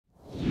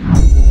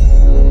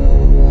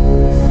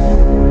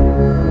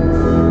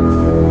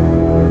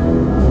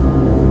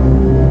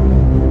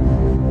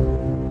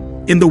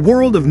In the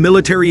world of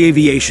military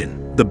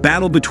aviation, the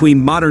battle between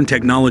modern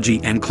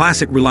technology and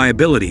classic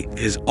reliability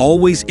is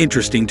always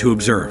interesting to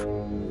observe.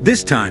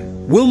 This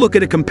time, we'll look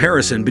at a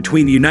comparison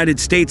between the United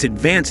States'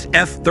 advanced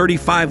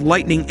F-35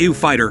 Lightning II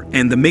fighter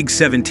and the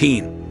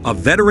MiG-17, a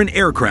veteran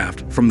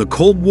aircraft from the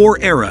Cold War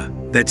era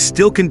that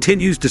still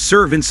continues to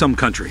serve in some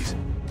countries.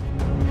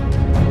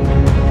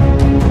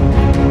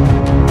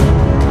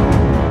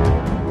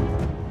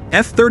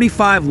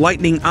 F-35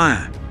 Lightning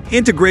II,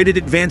 Integrated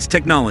Advanced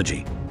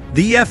Technology.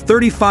 The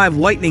F-35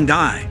 Lightning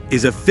II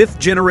is a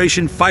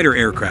fifth-generation fighter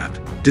aircraft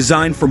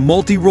designed for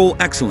multi-role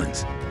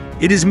excellence.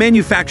 It is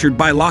manufactured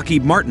by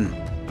Lockheed Martin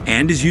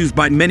and is used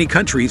by many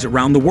countries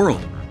around the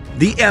world.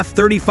 The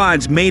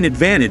F-35's main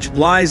advantage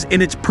lies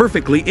in its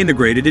perfectly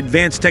integrated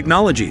advanced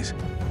technologies.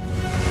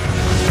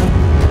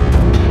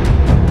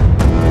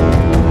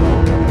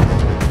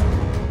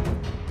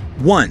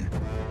 One,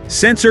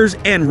 sensors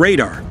and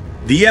radar.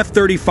 The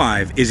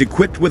F-35 is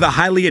equipped with a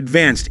highly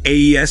advanced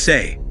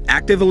AESA,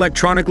 Active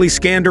Electronically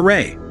Scanned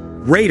Array,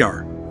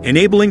 radar,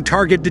 enabling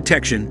target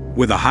detection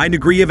with a high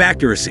degree of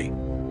accuracy.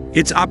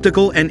 Its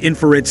optical and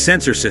infrared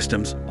sensor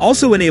systems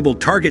also enable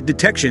target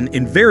detection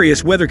in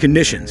various weather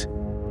conditions.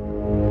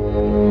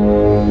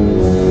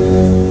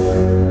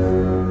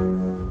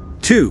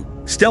 2.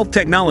 Stealth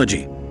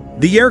technology.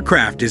 The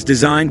aircraft is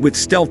designed with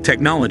stealth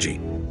technology,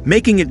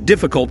 making it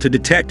difficult to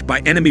detect by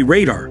enemy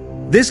radar.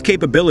 This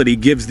capability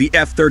gives the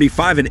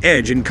F-35 an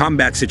edge in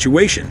combat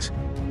situations.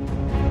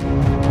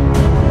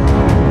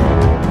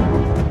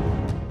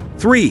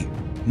 3.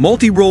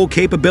 Multi-role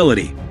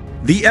capability.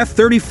 The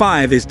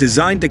F-35 is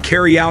designed to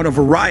carry out a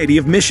variety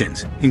of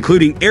missions,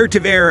 including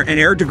air-to-air and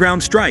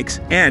air-to-ground strikes,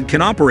 and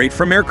can operate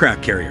from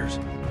aircraft carriers.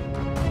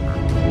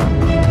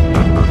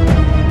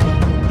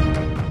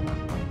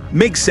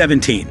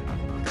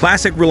 MiG-17.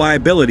 Classic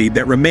reliability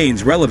that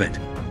remains relevant.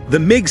 The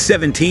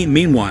MiG-17,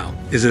 meanwhile,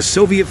 is a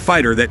Soviet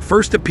fighter that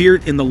first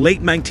appeared in the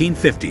late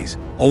 1950s.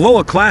 Although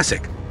a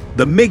classic,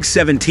 the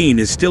MiG-17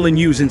 is still in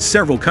use in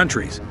several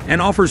countries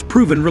and offers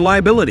proven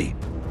reliability.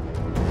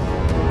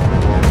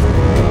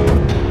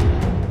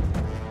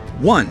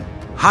 1.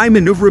 High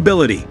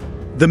maneuverability.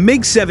 The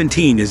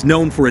MiG-17 is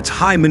known for its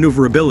high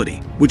maneuverability,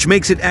 which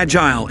makes it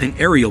agile in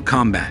aerial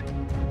combat.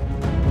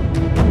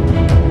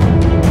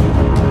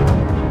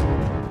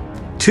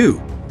 2.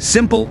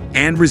 Simple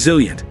and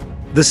resilient.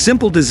 The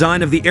simple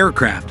design of the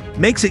aircraft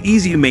makes it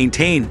easy to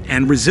maintain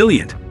and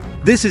resilient.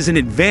 This is an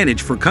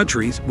advantage for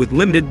countries with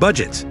limited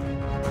budgets.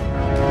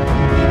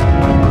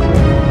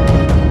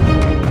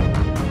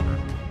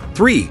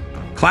 3.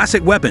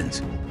 Classic weapons.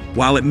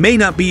 While it may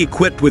not be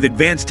equipped with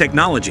advanced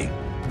technology,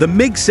 the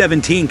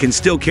MiG-17 can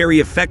still carry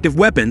effective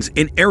weapons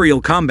in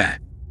aerial combat.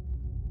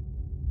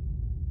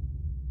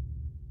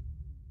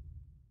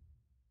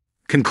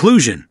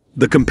 Conclusion.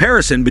 The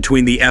comparison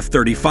between the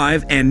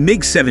F-35 and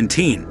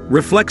MiG-17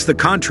 reflects the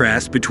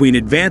contrast between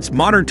advanced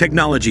modern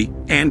technology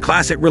and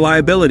classic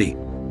reliability.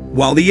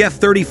 While the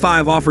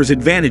F-35 offers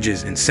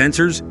advantages in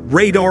sensors,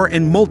 radar,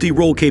 and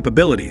multi-role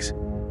capabilities,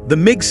 the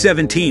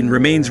MiG-17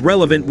 remains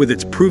relevant with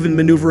its proven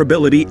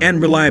maneuverability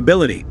and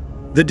reliability.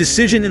 The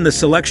decision in the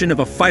selection of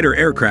a fighter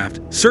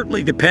aircraft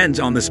certainly depends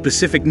on the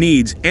specific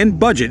needs and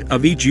budget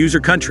of each user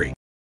country.